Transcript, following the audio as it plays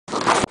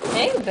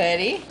Hey,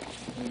 buddy.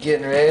 You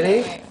getting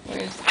ready? Wait,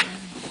 where's the...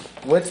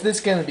 What's this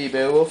gonna be,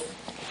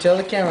 Beowulf? Tell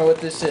the camera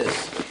what this is.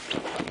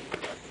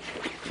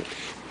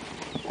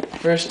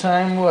 First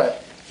time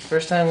what?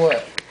 First time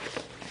what?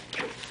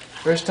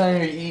 First time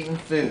you're eating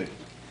food.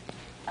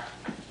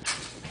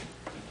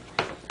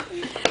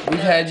 We've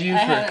had you I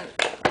for... haven't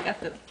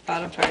got the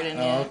bottom part in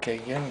yet. okay,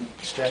 get him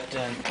strapped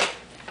in.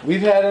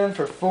 We've had him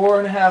for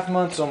 4.5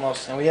 months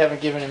almost, and we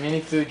haven't given him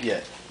any food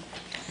yet.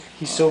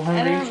 He's so I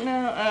hungry. don't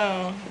know.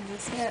 Oh,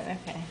 is this it?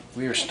 Okay.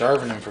 We were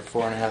starving him for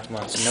 4.5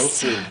 months. No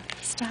food.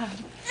 Stop.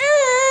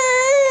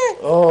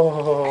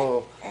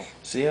 Oh,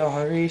 see how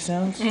hungry he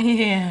sounds?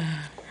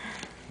 Yeah.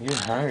 You're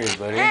hungry,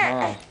 buddy,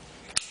 huh?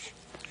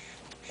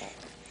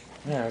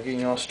 Yeah, we're getting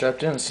you all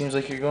strapped in. It seems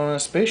like you're going on a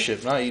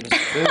spaceship, not eating some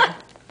food.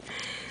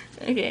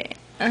 Okay.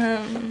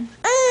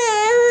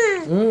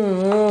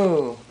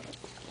 Ooh.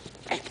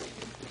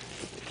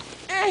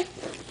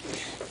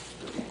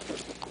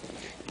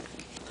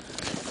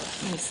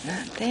 It's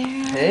not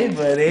there. Hey,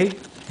 buddy.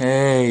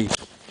 Hey.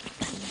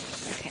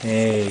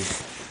 Hey.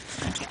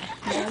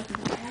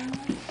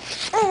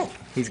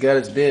 He's got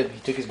his bib. He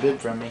took his bib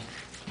from me.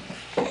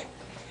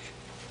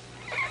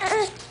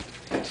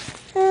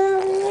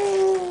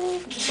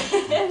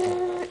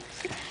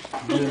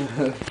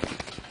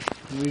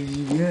 What are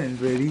you doing,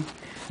 buddy?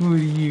 What are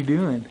you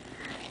doing?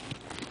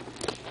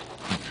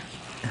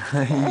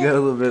 You got a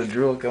little bit of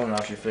drool coming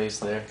off your face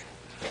there.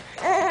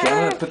 Okay,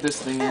 I'm gonna put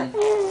this thing in.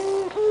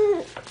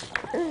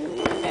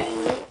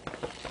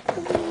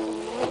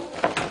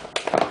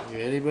 You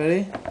ready,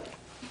 buddy?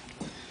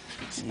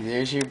 See,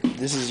 there's your.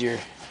 This is your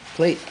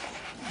plate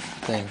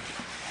thing.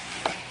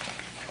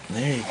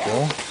 There you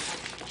go.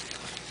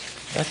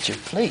 That's your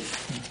plate.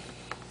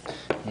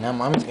 Now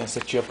Mommy's gonna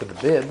set you up with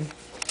a bib.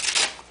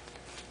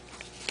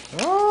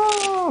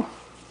 Oh!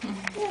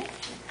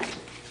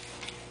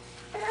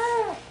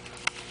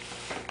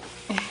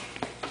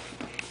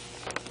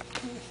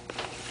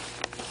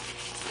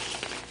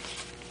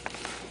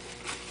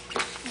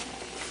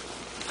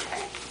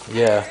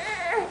 Yeah.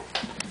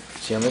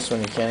 See, on this one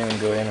you can't even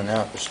go in and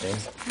out, Christine.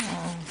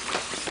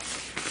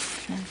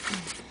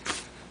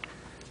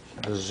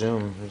 The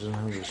zoom. It doesn't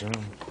have the zoom.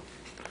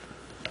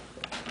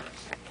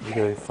 You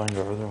gotta find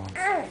our other one.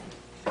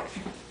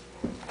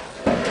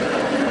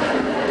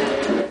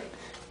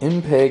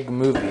 MPEG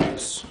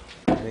Movies.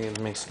 I think it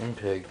makes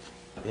MPEG.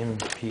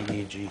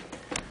 MPEG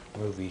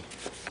movie.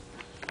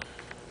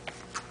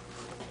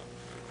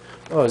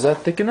 Oh, is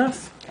that thick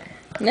enough?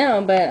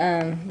 No, but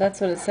that's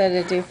what it said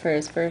to do for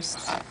his first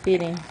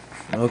feeding.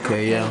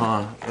 Okay, yeah,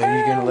 huh? Are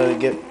you gonna let it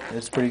get?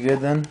 It's pretty good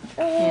then.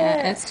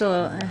 Yeah, it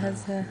still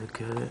has a.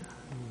 Look at it.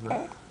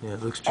 Yeah,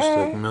 it looks just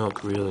like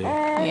milk, really.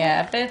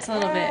 Yeah, but it's a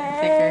little bit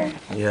thicker.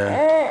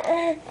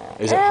 Yeah.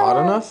 Is it hot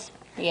enough?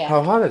 Yeah.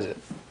 How hot is it?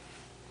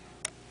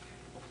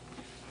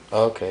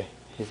 Okay,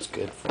 it's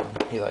good for him.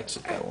 He likes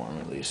it that warm,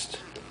 at least.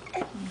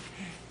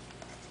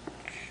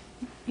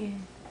 Yeah.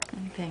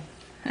 Okay.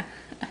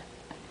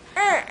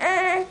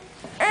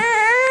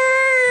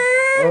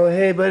 Oh,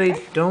 hey, buddy.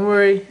 Don't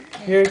worry.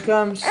 Here it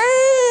comes.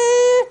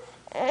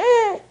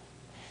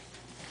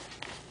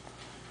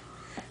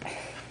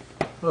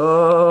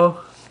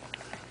 Oh.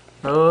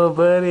 Oh,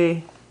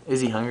 buddy. Is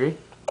he hungry?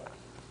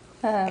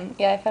 Yeah,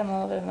 I fed him a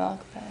little bit of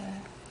milk. But,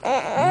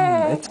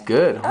 That's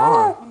good,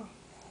 huh?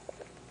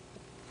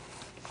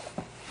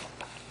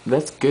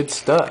 That's good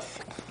stuff.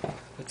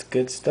 That's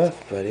good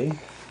stuff, buddy.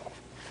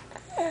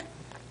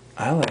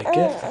 I like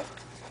it.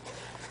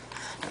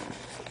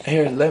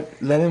 Here, let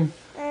him.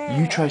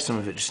 You try some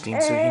of it,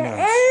 Justine, so he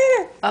knows.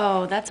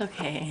 Oh, that's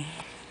okay.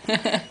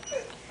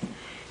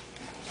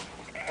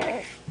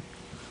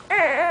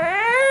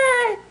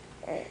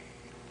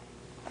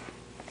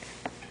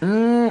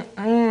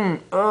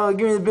 Oh,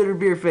 give me the bitter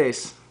beer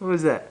face. What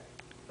was that?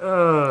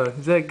 Oh,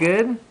 is that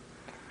good?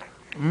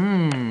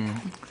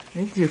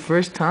 It's your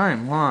first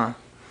time, huh?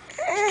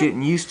 Just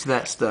getting used to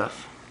that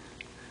stuff.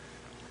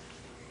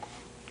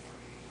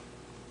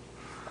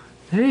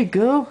 There you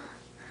go.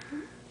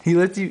 He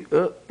lets you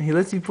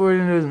pour it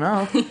into his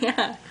mouth.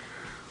 Yeah.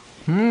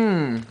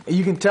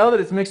 You can tell that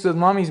it's mixed with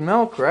Mommy's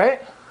milk,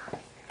 right?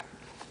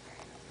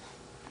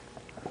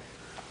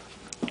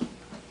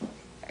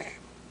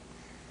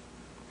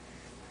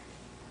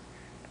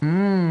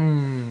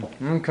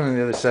 I'm coming to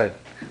the other side.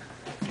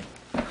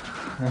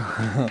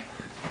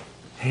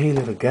 Hey,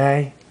 little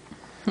guy.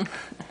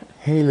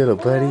 Hey, little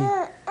buddy.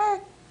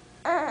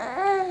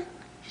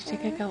 Just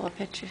take a couple of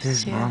pictures This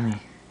is too.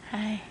 Mommy.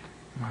 Hi.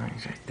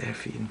 Mommy's right there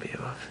feeding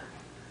Beowulf.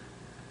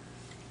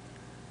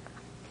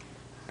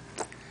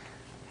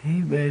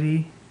 Hey,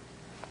 buddy.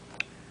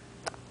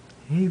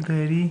 Hey,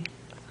 buddy.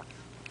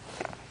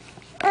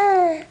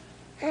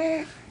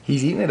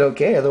 He's eating it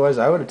okay, otherwise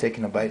I would have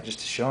taken a bite just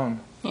to show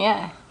him.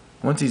 Yeah.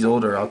 Once he's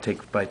older, I'll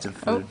take bites of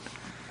food.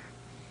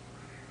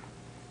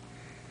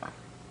 Oh.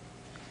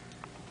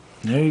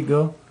 There you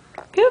go.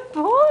 Good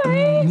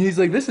boy. He's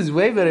like, this is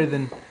way better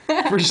than...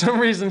 For some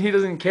reason, he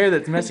doesn't care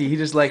that it's messy. He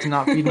just likes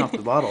not feeding off the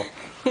bottle.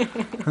 You're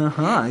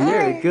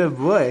a good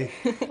boy.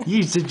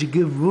 You're such a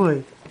good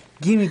boy.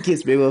 Give me a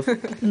kiss, Big Wolf.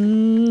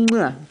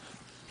 Mwah.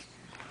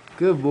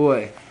 Good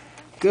boy.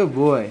 Good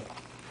boy.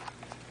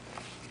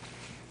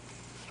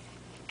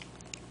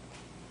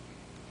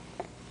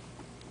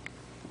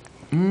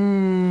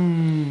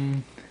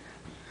 Mmm.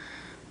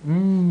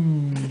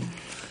 Mmm.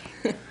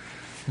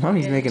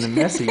 Mommy's making a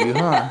mess of you,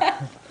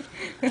 huh?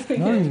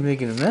 Mommy's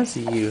making a mess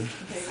of you.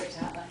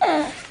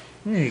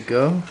 There you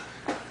go.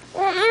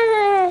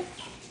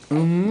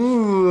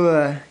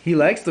 Ooh, he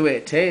likes the way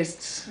it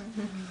tastes.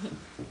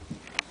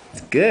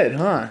 It's good,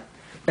 huh?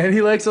 And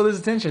he likes all this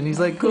attention. He's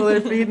like, cool,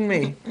 they're feeding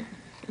me.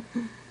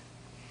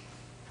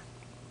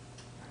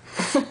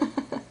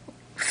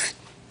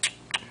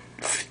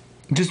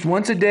 Just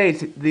once a day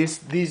these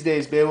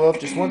days, Beowulf.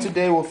 Just once a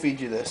day we'll feed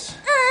you this.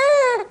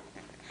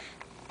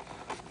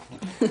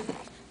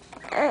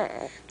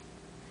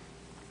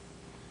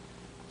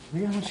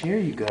 Look how much hair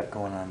you got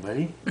going on,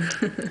 buddy.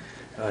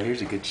 Oh,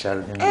 here's a good shot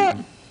of him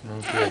eating.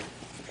 Okay.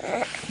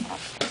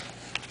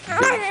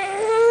 Sorry.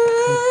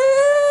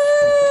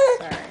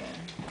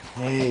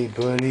 Hey,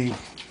 buddy.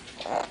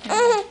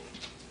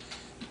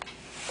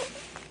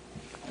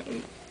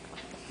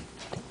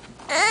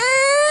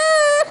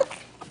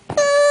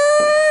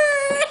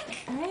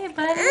 Hey,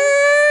 buddy.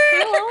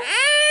 Hello.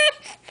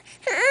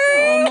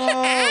 Oh, no.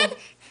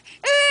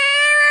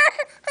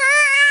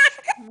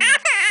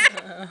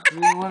 You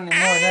don't want any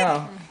more now.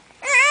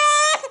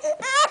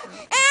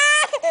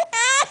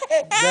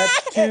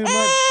 That's too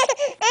much.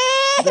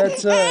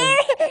 That's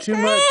too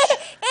much.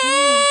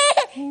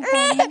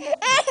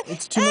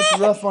 It's too much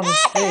rough on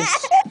his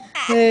face.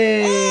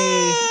 Hey,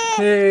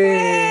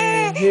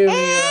 hey, here we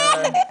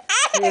are.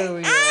 Here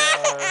we are.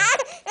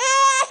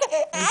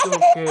 It's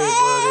okay,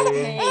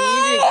 buddy. Hey,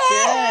 you did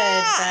good,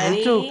 buddy.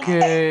 It's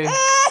okay.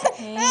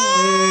 Hey.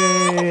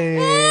 Hey.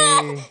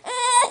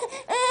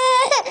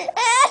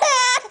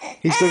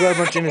 He's still got a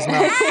bunch in his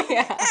mouth.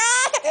 Yeah.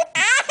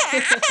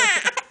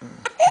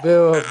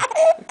 Bill.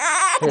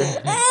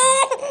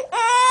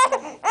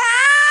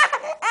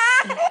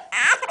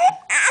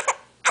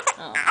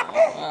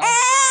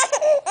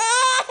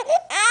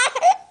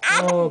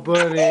 Oh,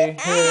 buddy. Hey.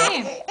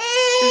 Hey.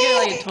 Should we get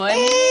like a toy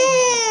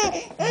maybe?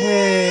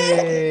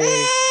 Hey.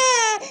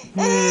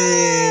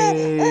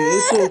 Hey.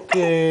 It's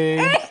okay.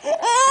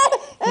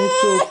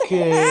 It's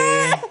okay.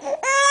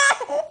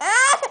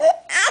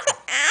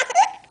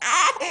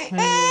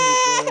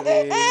 Hey,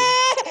 buddy. Hey.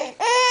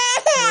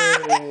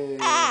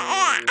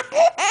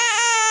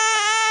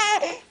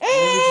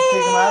 Maybe we should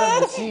take him out of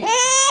the seat.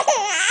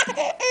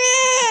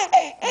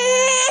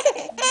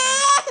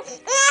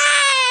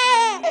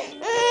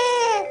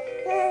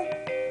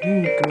 Here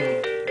you go.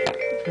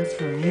 That's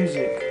for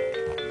music.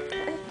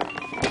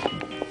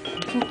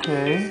 It's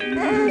okay. It's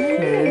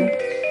okay.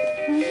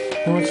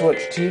 He wants to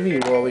watch TV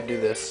while we do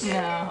this.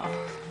 No.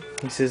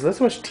 He says, let's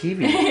watch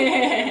TV.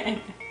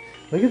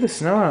 Look at the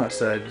snow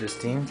outside,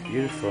 Justine. It's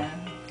beautiful.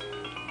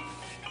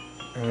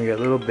 And we got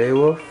little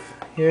Beowulf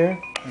here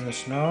in the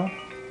snow.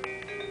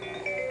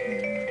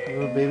 A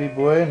little baby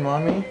boy and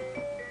mommy.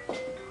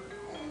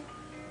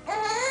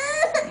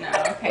 No,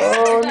 okay.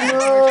 Oh, We're done. no.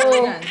 We're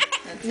totally done.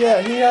 That's Yeah,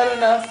 he had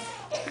enough.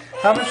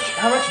 How much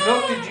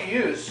milk did you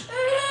use? 4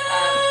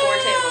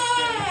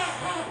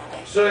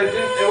 tablespoons. So it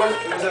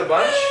was it a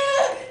bunch?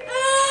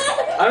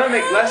 I'm gonna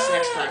make less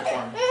next time for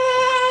him.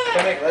 Can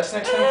I make less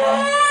next time for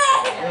him?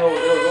 It'll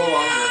go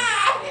longer.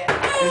 Yeah.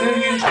 Because then if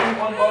you just drink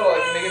one bottle, I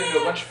can make it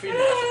into a bunch of feeding.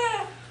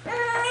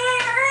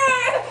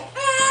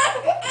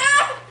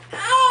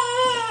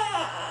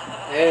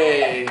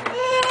 Hey.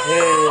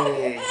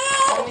 Hey.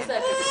 Mommy's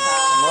that paper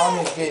towel.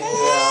 Mommy's getting you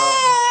out.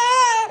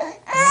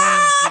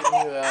 Mommy's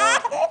getting you out.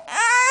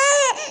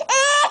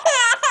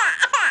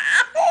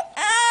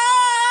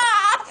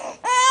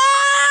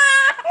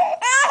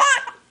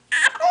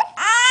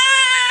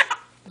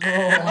 Oh,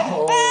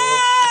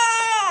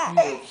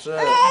 he's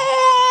upset.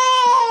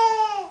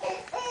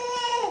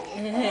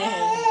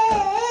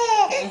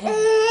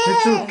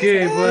 It's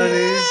okay,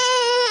 buddy.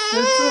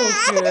 It's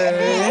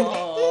okay. Oh.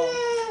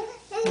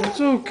 It's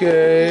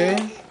okay.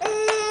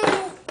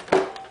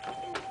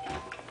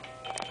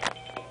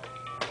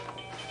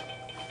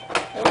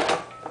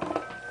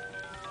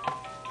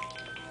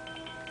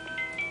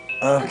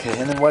 Okay,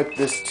 and then wipe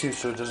this too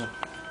so it doesn't,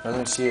 let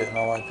me see it and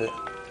I'll wipe it.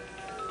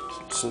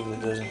 So that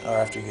it doesn't, or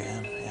after you get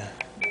him, yeah.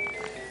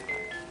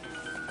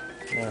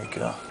 There we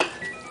go.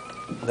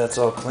 That's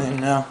all clean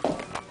now.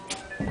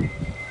 And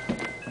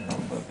I'll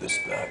move this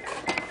back.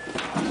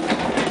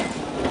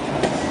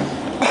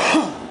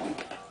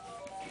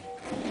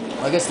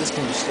 Well, I guess this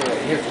can just stay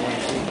right here for when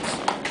he feeds.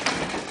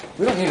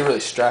 We don't need to really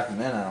strap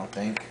him in, I don't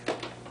think.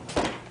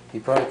 He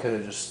probably could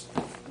have just,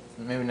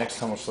 maybe next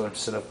time we'll just let him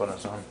sit up on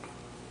his own.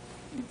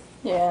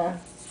 Yeah.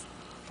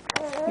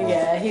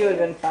 Yeah, he would have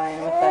been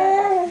fine with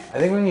that. I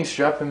think when you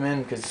strap him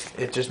in, because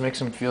it just makes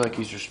him feel like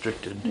he's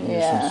restricted. He just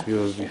Yeah. wants to be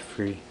able to be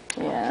free.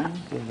 Yeah.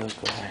 Good look,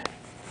 guy.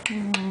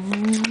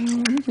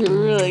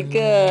 You're really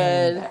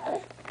good.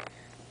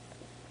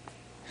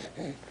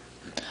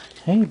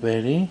 Hey,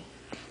 buddy.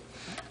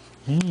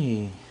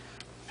 Hey.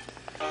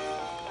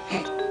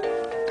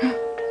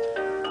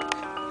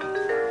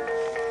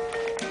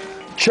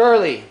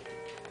 Charlie!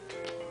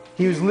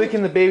 He was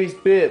licking the baby's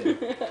bib.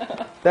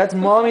 That's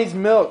mommy's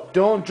milk.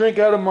 Don't drink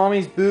out of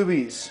mommy's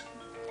boobies.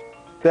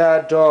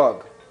 Bad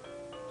dog.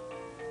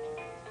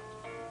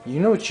 You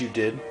know what you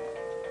did.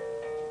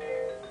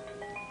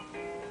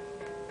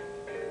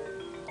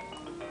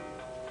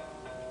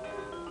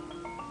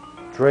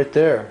 It's right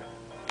there.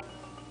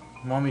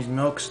 Mommy's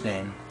milk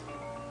stain.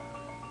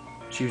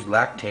 She was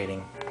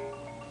lactating.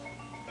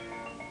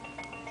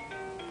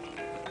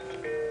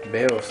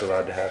 Beowulf's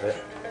allowed to have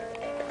it.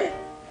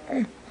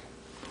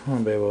 Come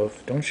on,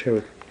 Beowulf. Don't share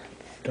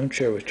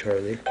with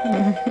Charlie.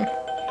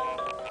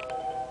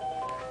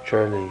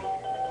 Charlie.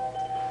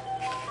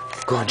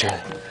 Go on,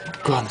 Charlie.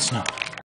 Go on the snow.